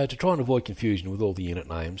 So, to try and avoid confusion with all the unit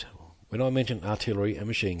names, when I mention artillery and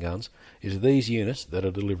machine guns, it is these units that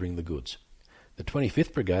are delivering the goods. The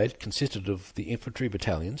 25th Brigade consisted of the infantry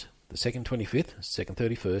battalions, the 2nd 25th, 2nd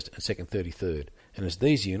 31st and 2nd 33rd, and it's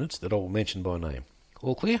these units that I will mention by name.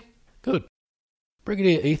 All clear? Good.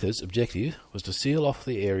 Brigadier Ether's objective was to seal off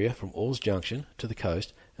the area from Orr's Junction to the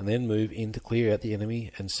coast and then move in to clear out the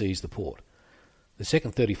enemy and seize the port. The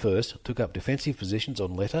 2nd 31st took up defensive positions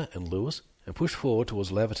on Letta and Lewis and pushed forward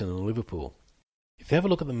towards Laverton and Liverpool. If you have a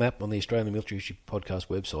look at the map on the Australian Military History Podcast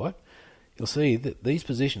website, you'll see that these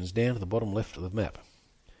positions down to the bottom left of the map.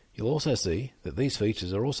 You'll also see that these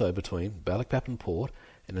features are also between Balikpapan Port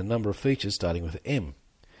and a number of features starting with M.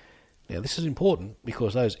 Now this is important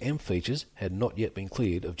because those M features had not yet been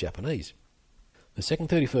cleared of Japanese. The 2nd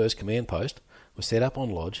 31st Command Post was set up on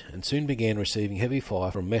Lodge and soon began receiving heavy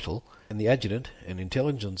fire from metal, and the adjutant and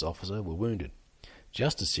intelligence officer were wounded.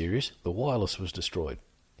 Just as serious, the wireless was destroyed.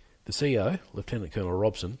 The CO, Lieutenant Colonel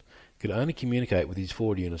Robson, could only communicate with his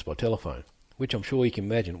forward units by telephone, which I'm sure you can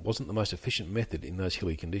imagine wasn't the most efficient method in those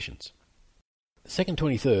hilly conditions. The 2nd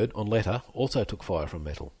 23rd on Letta also took fire from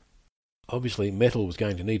metal. Obviously, metal was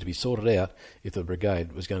going to need to be sorted out if the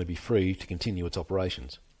brigade was going to be free to continue its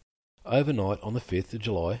operations. Overnight on the 5th of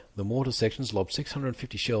July, the mortar sections lobbed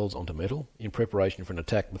 650 shells onto metal in preparation for an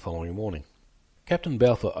attack the following morning. Captain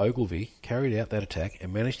Balfour Ogilvie carried out that attack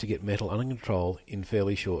and managed to get metal under control in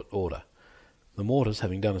fairly short order, the mortars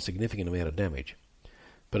having done a significant amount of damage.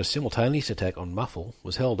 But a simultaneous attack on Muffle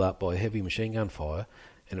was held up by heavy machine gun fire,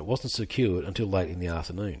 and it wasn't secured until late in the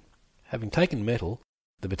afternoon. Having taken metal,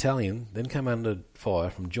 the battalion then came under fire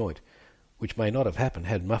from Joint, which may not have happened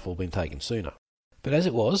had Muffle been taken sooner. But as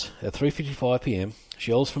it was, at 3:55 p.m,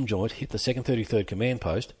 shells from Joint hit the 2nd 33rd Command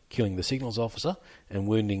Post, killing the signals officer and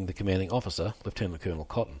wounding the commanding officer, Lieutenant Colonel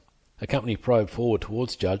Cotton. A company probed forward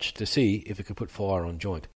towards Judge to see if it could put fire on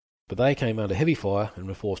Joint, but they came under heavy fire and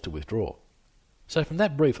were forced to withdraw. So from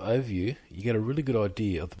that brief overview, you get a really good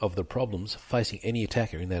idea of the problems facing any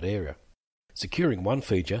attacker in that area. Securing one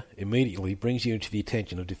feature immediately brings you into the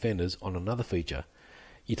attention of defenders on another feature,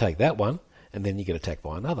 You take that one, and then you get attacked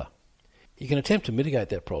by another. You can attempt to mitigate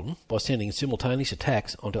that problem by sending simultaneous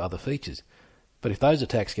attacks onto other features, but if those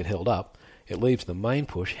attacks get held up, it leaves the main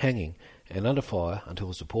push hanging and under fire until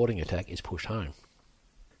the supporting attack is pushed home.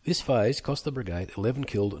 This phase cost the brigade 11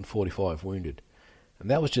 killed and 45 wounded, and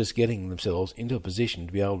that was just getting themselves into a position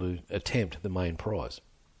to be able to attempt the main prize.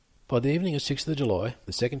 By the evening of 6th of July,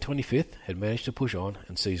 the 2nd 25th had managed to push on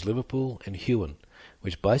and seize Liverpool and Huon,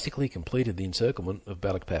 which basically completed the encirclement of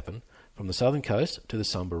Balikpapan from the southern coast to the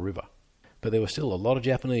Sumba River. But there were still a lot of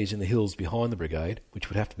Japanese in the hills behind the brigade, which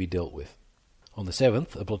would have to be dealt with. On the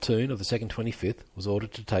 7th, a platoon of the 2nd 25th was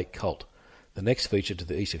ordered to take Colt, the next feature to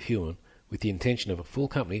the east of Huon, with the intention of a full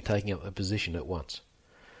company taking up a position at once.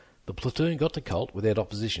 The platoon got to Colt without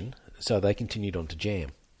opposition, so they continued on to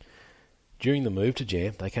Jam. During the move to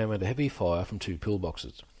Jam, they came under heavy fire from 2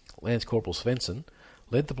 pillboxes. Lance Corporal Svensson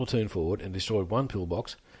led the platoon forward and destroyed 1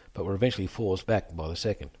 pillbox, but were eventually forced back by the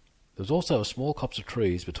second. There was also a small copse of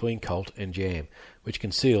trees between Colt and Jam, which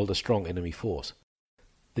concealed a strong enemy force.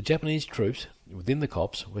 The Japanese troops within the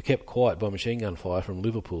copse were kept quiet by machine gun fire from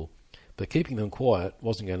Liverpool, but keeping them quiet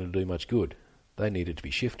wasn't going to do much good. They needed to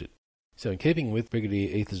be shifted. So in keeping with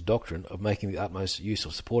Brigadier Ether's doctrine of making the utmost use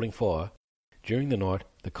of supporting fire, during the night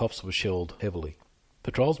the copse was shelled heavily.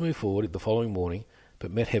 Patrols moved forward the following morning,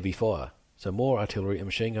 but met heavy fire, so more artillery and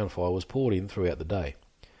machine gun fire was poured in throughout the day.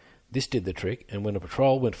 This did the trick, and when a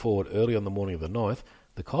patrol went forward early on the morning of the 9th,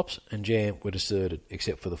 the copse and Jam were deserted,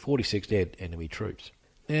 except for the 46 dead enemy troops.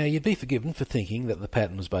 Now, you'd be forgiven for thinking that the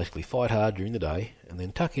pattern was basically fight hard during the day, and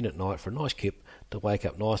then tuck in at night for a nice kip to wake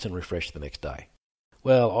up nice and refreshed the next day.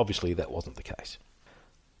 Well, obviously that wasn't the case.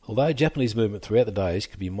 Although Japanese movement throughout the days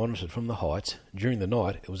could be monitored from the heights, during the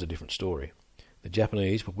night it was a different story. The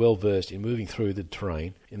Japanese were well versed in moving through the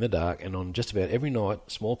terrain in the dark, and on just about every night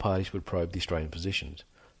small parties would probe the Australian positions.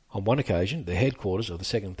 On one occasion, the headquarters of the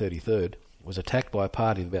 2nd 33rd was attacked by a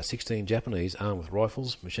party of about 16 Japanese armed with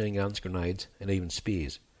rifles, machine guns, grenades, and even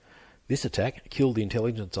spears. This attack killed the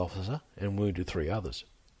intelligence officer and wounded 3 others.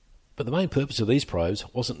 But the main purpose of these probes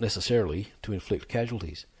wasn't necessarily to inflict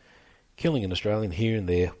casualties. Killing an Australian here and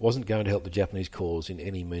there wasn't going to help the Japanese cause in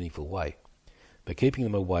any meaningful way, but keeping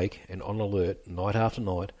them awake and on alert night after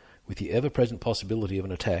night with the ever-present possibility of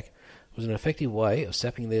an attack was an effective way of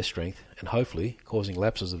sapping their strength and hopefully causing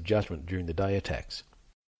lapses of judgment during the day attacks.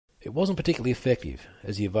 It wasn't particularly effective,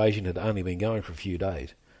 as the invasion had only been going for a few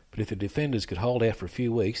days, but if the defenders could hold out for a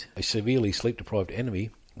few weeks, a severely sleep-deprived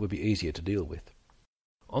enemy would be easier to deal with.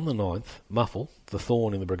 On the 9th, Muffle, the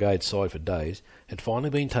thorn in the brigade's side for days, had finally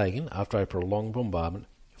been taken after a prolonged bombardment,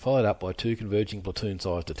 followed up by 2 converging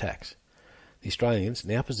platoon-sized attacks. The Australians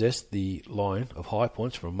now possessed the line of high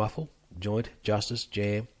points from Muffle, Joint, Justice,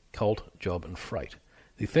 Jam, Colt, Job and Freight.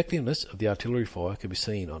 The effectiveness of the artillery fire could be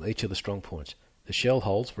seen on each of the strong points. The shell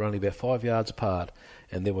holes were only about 5 yards apart,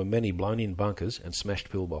 and there were many blown-in bunkers and smashed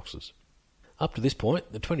pillboxes. Up to this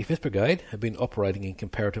point, the 25th Brigade had been operating in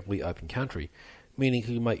comparatively open country, meaning it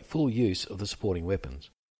could make full use of the supporting weapons.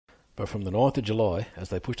 But from the 9th of July, as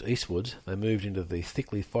they pushed eastwards, they moved into the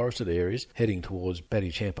thickly forested areas heading towards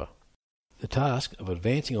Batichampa. The task of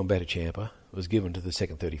advancing on Batichampa was given to the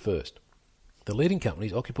 2nd 31st. The leading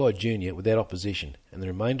companies occupied Junior without opposition, and the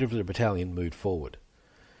remainder of the battalion moved forward.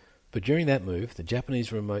 But during that move, the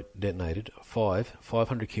Japanese remote detonated 5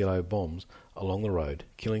 500-kilo bombs along the road,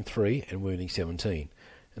 killing 3 and wounding 17,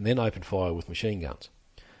 and then opened fire with machine guns.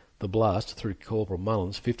 The blast threw Corporal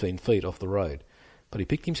Mullins 15 feet off the road, but he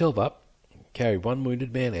picked himself up, carried 1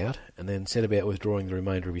 wounded man out, and then set about withdrawing the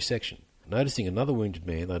remainder of his section. Noticing another wounded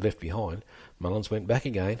man they left behind, Mullins went back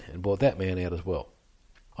again and brought that man out as well.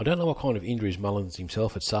 I don't know what kind of injuries Mullins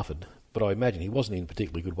himself had suffered, but I imagine he wasn't in a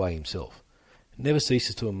particularly good way himself. It never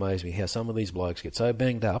ceases to amaze me how some of these blokes get so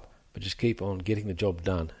banged up, but just keep on getting the job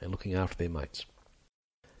done and looking after their mates.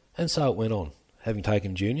 And so it went on. Having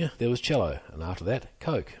taken Junior, there was Cello, and after that,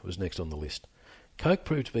 Coke was next on the list. Coke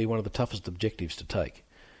proved to be one of the toughest objectives to take.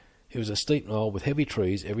 It was a steep knoll with heavy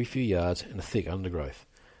trees every few yards and a thick undergrowth.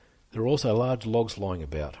 There were also large logs lying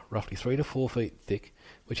about, roughly 3 to 4 feet thick,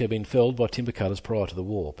 which had been felled by timber cutters prior to the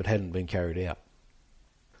war, but hadn't been carried out.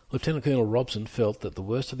 Lieutenant Colonel Robson felt that the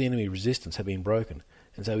worst of the enemy resistance had been broken,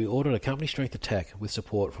 and so he ordered a company-strength attack with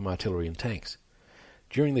support from artillery and tanks.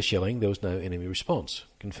 During the shelling, there was no enemy response,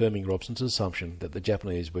 confirming Robson's assumption that the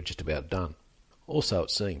Japanese were just about done. Or so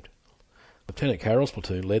it seemed. Lieutenant Carroll's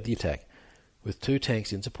platoon led the attack, with 2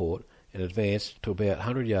 tanks in support, and advanced to about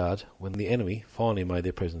 100 yards when the enemy finally made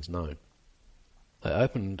their presence known. They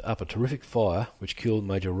opened up a terrific fire which killed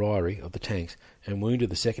Major Ryrie of the tanks and wounded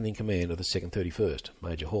the second-in-command of the 2nd 31st,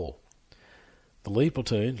 Major Hall. The lead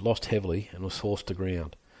platoon lost heavily and was forced to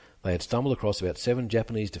ground, They had stumbled across about 7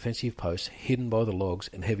 Japanese defensive posts hidden by the logs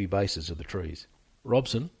and heavy bases of the trees.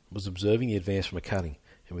 Robson was observing the advance from a cutting,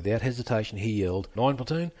 and without hesitation he yelled, "9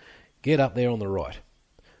 platoon, get up there on the right."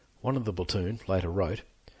 One of the platoon later wrote,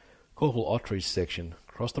 "Corporal Autry's section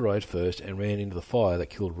crossed the road first and ran into the fire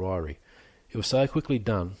that killed Ryrie. It was so quickly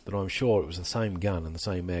done that I'm sure it was the same gun and the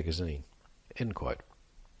same magazine." End quote.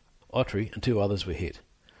 Autry and 2 others were hit.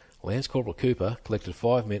 Lance Corporal Cooper collected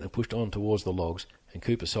 5 men and pushed on towards the logs, and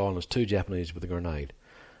Cooper silenced 2 Japanese with a grenade.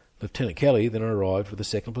 Lieutenant Kelly then arrived with the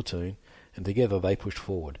 2nd platoon, and together they pushed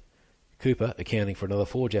forward. Cooper accounting for another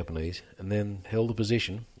 4 Japanese, and then held the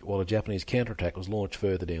position while a Japanese counterattack was launched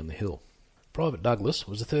further down the hill. Private Douglas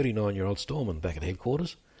was a 39-year-old storeman back at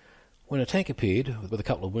headquarters. When a tank appeared with a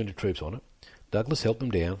couple of wounded troops on it, Douglas helped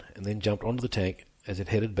them down and then jumped onto the tank as it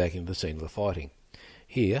headed back into the scene of the fighting.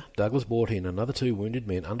 Here, Douglas brought in another 2 wounded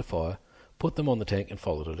men under fire, put them on the tank and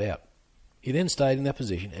followed it out. He then stayed in that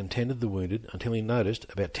position and tended the wounded until he noticed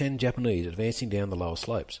about 10 Japanese advancing down the lower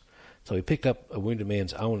slopes. So he picked up a wounded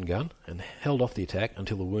man's Owen gun and held off the attack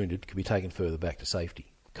until the wounded could be taken further back to safety.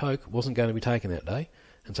 Coke wasn't going to be taken that day,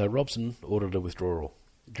 and so Robson ordered a withdrawal.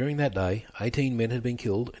 During that day, 18 men had been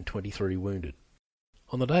killed and 23 wounded.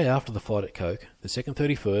 On the day after the fight at Coke, the 2nd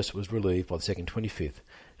 31st was relieved by the 2nd 25th,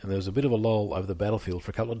 and there was a bit of a lull over the battlefield for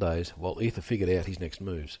a couple of days while Ether figured out his next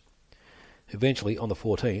moves. Eventually, on the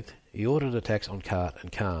 14th, he ordered attacks on Cart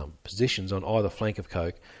and Calm, positions on either flank of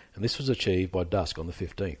Coke, and this was achieved by dusk on the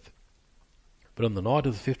 15th. But on the night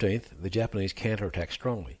of the 15th, the Japanese counter-attacked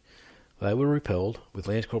strongly. They were repelled, with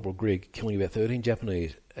Lance Corporal Grigg killing about 13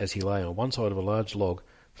 Japanese as he lay on one side of a large log,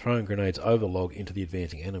 throwing grenades over the log into the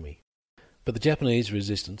advancing enemy. But the Japanese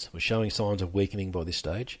resistance was showing signs of weakening by this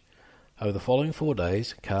stage. Over the following 4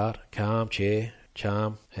 days, Cart, Calm, Chair,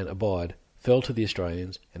 Charm and Abide fell to the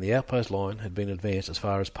Australians, and the outpost line had been advanced as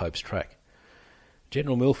far as Pope's Track.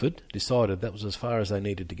 General Milford decided that was as far as they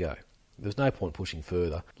needed to go. There was no point pushing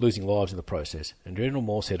further, losing lives in the process, and General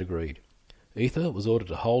Morshead agreed. Ether was ordered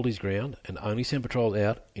to hold his ground and only send patrols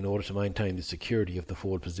out in order to maintain the security of the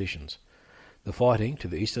forward positions. The fighting to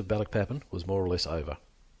the east of Balikpapan was more or less over.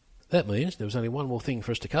 That means there was only one more thing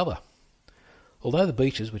for us to cover. Although the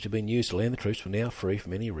beaches which had been used to land the troops were now free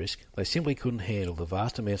from any risk, they simply couldn't handle the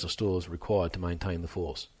vast amounts of stores required to maintain the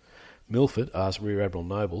force. Milford asked Rear Admiral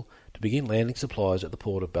Noble to begin landing supplies at the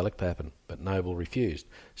port of Balikpapan, but Noble refused,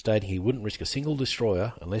 stating he wouldn't risk a single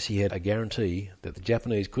destroyer unless he had a guarantee that the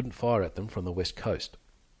Japanese couldn't fire at them from the west coast.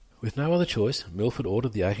 With no other choice, Milford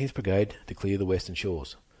ordered the 18th Brigade to clear the western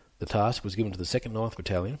shores. The task was given to the 2nd 9th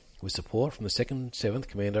Battalion, with support from the 2nd 7th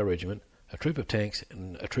Commando Regiment, a troop of tanks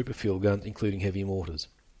and a troop of field guns including heavy mortars.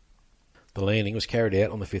 The landing was carried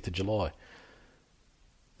out on the 5th of July.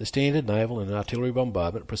 The standard naval and artillery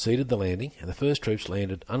bombardment preceded the landing, and the first troops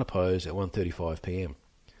landed unopposed at 1:35 p.m.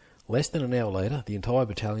 Less than an hour later, the entire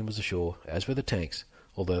battalion was ashore, as were the tanks,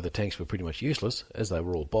 although the tanks were pretty much useless, as they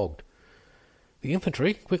were all bogged. The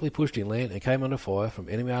infantry quickly pushed inland and came under fire from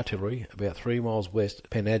enemy artillery about 3 miles west of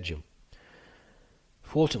Panajim.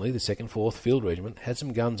 Fortunately, the 2nd 4th Field Regiment had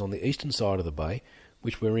some guns on the eastern side of the bay,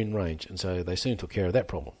 which were in range, and so they soon took care of that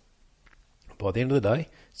problem. By the end of the day,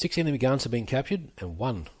 6 enemy guns had been captured and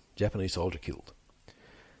 1 Japanese soldier killed.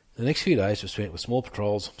 The next few days were spent with small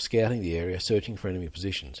patrols scouting the area, searching for enemy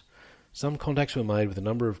positions. Some contacts were made with a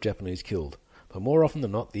number of Japanese killed, but more often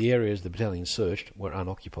than not, the areas the battalion searched were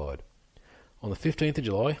unoccupied. On the 15th of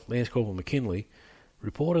July, Lance Corporal McKinley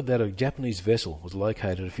reported that a Japanese vessel was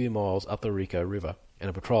located a few miles up the Rico River,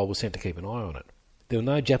 and a patrol was sent to keep an eye on it. There were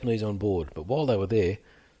no Japanese on board, but while they were there,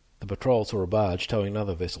 the patrol saw a barge towing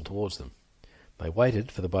another vessel towards them. They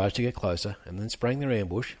waited for the barge to get closer, and then sprang their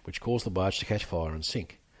ambush, which caused the barge to catch fire and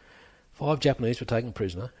sink. 5 Japanese were taken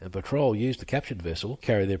prisoner, and patrol used the captured vessel to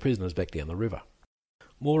carry their prisoners back down the river.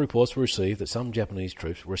 More reports were received that some Japanese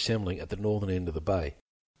troops were assembling at the northern end of the bay.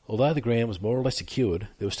 Although the ground was more or less secured,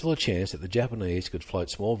 there was still a chance that the Japanese could float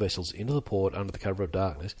small vessels into the port under the cover of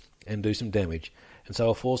darkness and do some damage, and so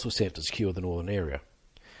a force was sent to secure the northern area.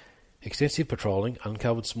 Extensive patrolling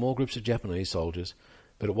uncovered small groups of Japanese soldiers,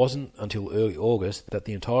 but it wasn't until early August that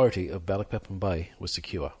the entirety of Balikpapan Bay was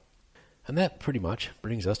secure. And that pretty much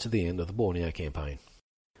brings us to the end of the Borneo campaign.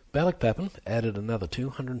 Balikpapan added another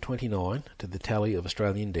 229 to the tally of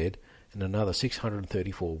Australian dead and another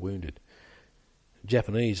 634 wounded.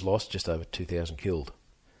 Japanese lost just over 2,000 killed.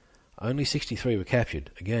 Only 63 were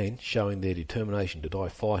captured, again showing their determination to die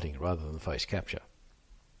fighting rather than face capture.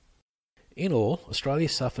 In all, Australia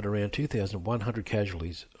suffered around 2,100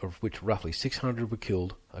 casualties, of which roughly 600 were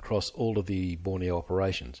killed across all of the Borneo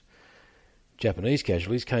operations. Japanese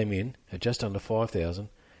casualties came in at just under 5,000,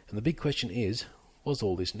 and the big question is, was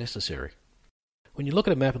all this necessary? When you look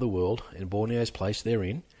at a map of the world and Borneo's place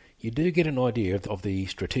therein, you do get an idea of the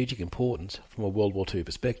strategic importance from a World War II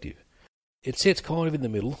perspective. It sits kind of in the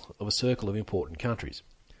middle of a circle of important countries.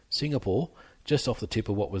 Singapore, just off the tip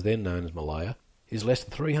of what was then known as Malaya, is less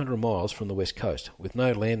than 300 miles from the west coast, with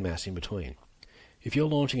no landmass in between. If you're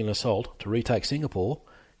launching an assault to retake Singapore,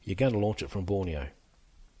 you're going to launch it from Borneo.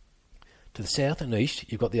 To the south and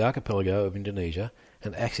east, you've got the archipelago of Indonesia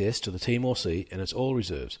and access to the Timor Sea and its oil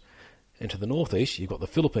reserves. And to the northeast, you've got the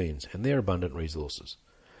Philippines and their abundant resources.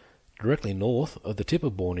 Directly north of the tip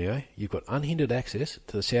of Borneo, you've got unhindered access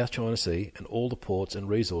to the South China Sea and all the ports and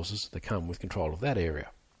resources that come with control of that area.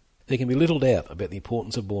 There can be little doubt about the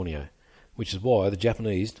importance of Borneo, which is why the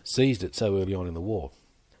Japanese seized it so early on in the war.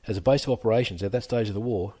 As a base of operations at that stage of the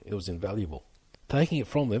war, it was invaluable. Taking it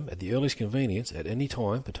from them at the earliest convenience at any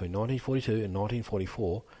time between 1942 and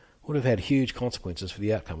 1944 would have had huge consequences for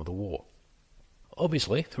the outcome of the war.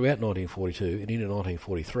 Obviously, throughout 1942 and into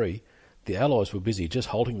 1943, the Allies were busy just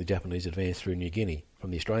halting the Japanese advance through New Guinea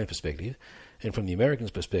from the Australian perspective, and from the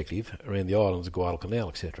Americans' perspective around the islands of Guadalcanal,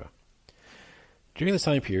 etc. During the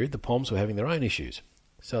same period, the POMs were having their own issues,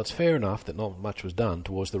 so it's fair enough that not much was done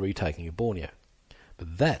towards the retaking of Borneo.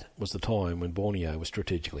 But that was the time when Borneo was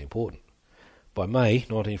strategically important. By May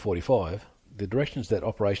 1945, the directions that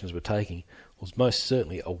operations were taking was most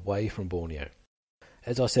certainly away from Borneo.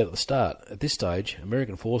 As I said at the start, at this stage,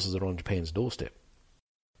 American forces are on Japan's doorstep.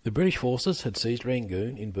 The British forces had seized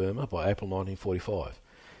Rangoon in Burma by April 1945.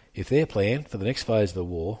 If their plan for the next phase of the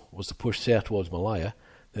war was to push south towards Malaya,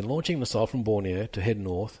 then launching an assault from Borneo to head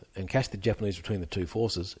north and catch the Japanese between the two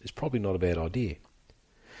forces is probably not a bad idea.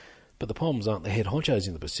 But the POMs aren't the head honchos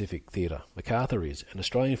in the Pacific theatre. MacArthur is, and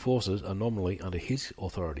Australian forces are nominally under his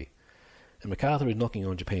authority. And MacArthur is knocking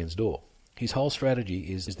on Japan's door. His whole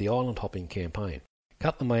strategy is the island-hopping campaign.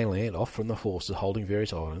 Cut the mainland off from the forces holding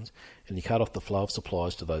various islands, and you cut off the flow of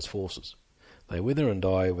supplies to those forces. They wither and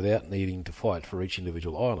die without needing to fight for each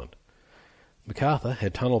individual island. MacArthur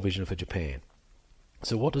had tunnel vision for Japan.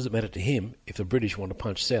 So what does it matter to him if the British want to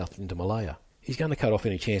punch south into Malaya? He's going to cut off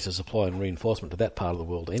any chance of supply and reinforcement to that part of the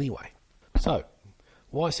world anyway. So,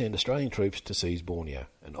 why send Australian troops to seize Borneo,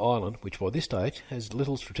 an island which by this stage has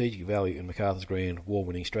little strategic value in MacArthur's grand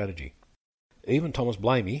war-winning strategy? Even Thomas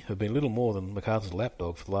Blamey, who had been little more than MacArthur's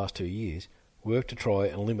lapdog for the last 2 years, worked to try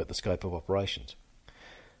and limit the scope of operations.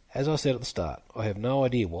 As I said at the start, I have no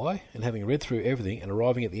idea why, and having read through everything and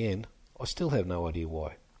arriving at the end, I still have no idea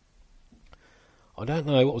why. I don't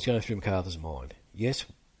know what was going through MacArthur's mind. Yes,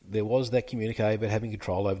 there was that communique about having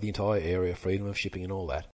control over the entire area, freedom of shipping and all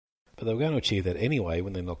that, but they were going to achieve that anyway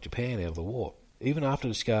when they knocked Japan out of the war. Even after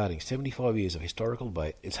discarding 75 years of historical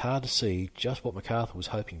debate, it's hard to see just what MacArthur was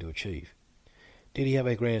hoping to achieve. Did he have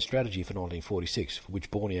a grand strategy for 1946, for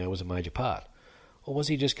which Borneo was a major part? Or was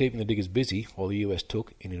he just keeping the diggers busy while the US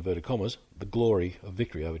took, in inverted commas, the glory of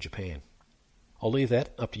victory over Japan? I'll leave that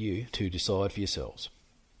up to you to decide for yourselves.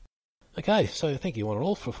 Okay, so thank you one and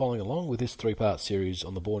all for following along with this 3-part series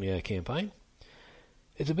on the Borneo campaign.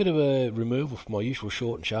 It's a bit of a removal from my usual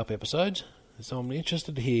short and sharp episodes, so I'm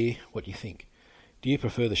interested to hear what you think. Do you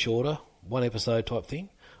prefer the shorter, one-episode type thing,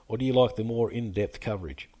 or do you like the more in-depth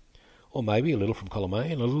coverage? Or maybe a little from column A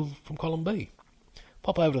and a little from column B.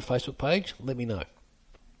 Pop over to the Facebook page and let me know.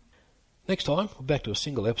 Next time, we're back to a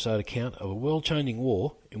single episode account of a world-changing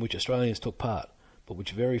war in which Australians took part, but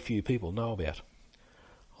which very few people know about.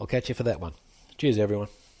 I'll catch you for that one. Cheers, everyone.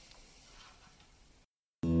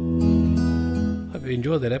 Hope you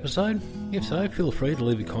enjoyed that episode. If so, feel free to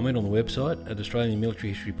leave a comment on the website at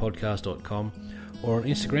AustralianMilitaryHistoryPodcast.com or on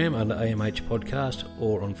Instagram under AMH Podcast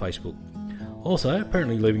or on Facebook. Also,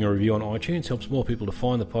 apparently leaving a review on iTunes helps more people to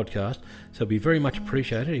find the podcast, so it'd be very much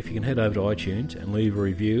appreciated if you can head over to iTunes and leave a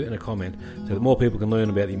review and a comment so that more people can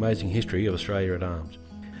learn about the amazing history of Australia at arms.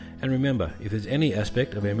 And remember, if there's any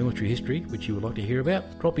aspect of our military history which you would like to hear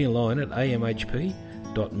about, drop me a line at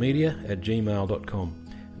amhp.media@gmail.com.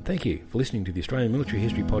 And thank you for listening to the Australian Military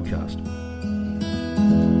History Podcast.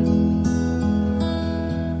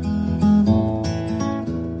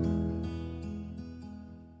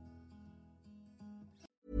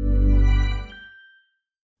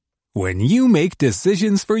 When you make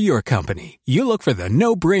decisions for your company, you look for the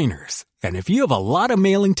no-brainers. And if you have a lot of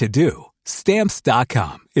mailing to do,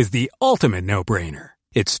 Stamps.com is the ultimate no-brainer.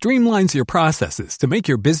 It streamlines your processes to make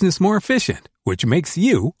your business more efficient, which makes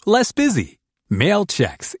you less busy. Mail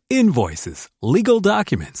checks, invoices, legal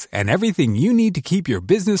documents, and everything you need to keep your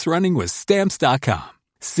business running with Stamps.com.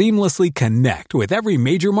 Seamlessly connect with every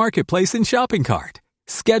major marketplace and shopping cart.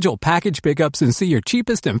 Schedule package pickups and see your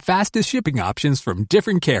cheapest and fastest shipping options from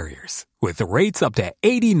different carriers, with rates up to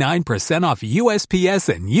 89% off USPS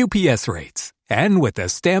and UPS rates. And with the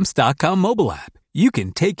Stamps.com mobile app, you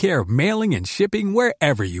can take care of mailing and shipping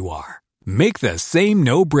wherever you are. Make the same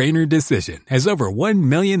no-brainer decision as over 1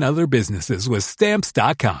 million other businesses with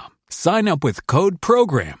Stamps.com. Sign up with code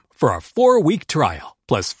PROGRAM for a 4-week trial,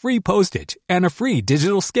 plus free postage and a free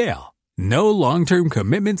digital scale. No long-term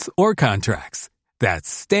commitments or contracts. That's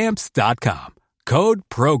Stamps.com. Code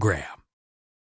PROGRAM.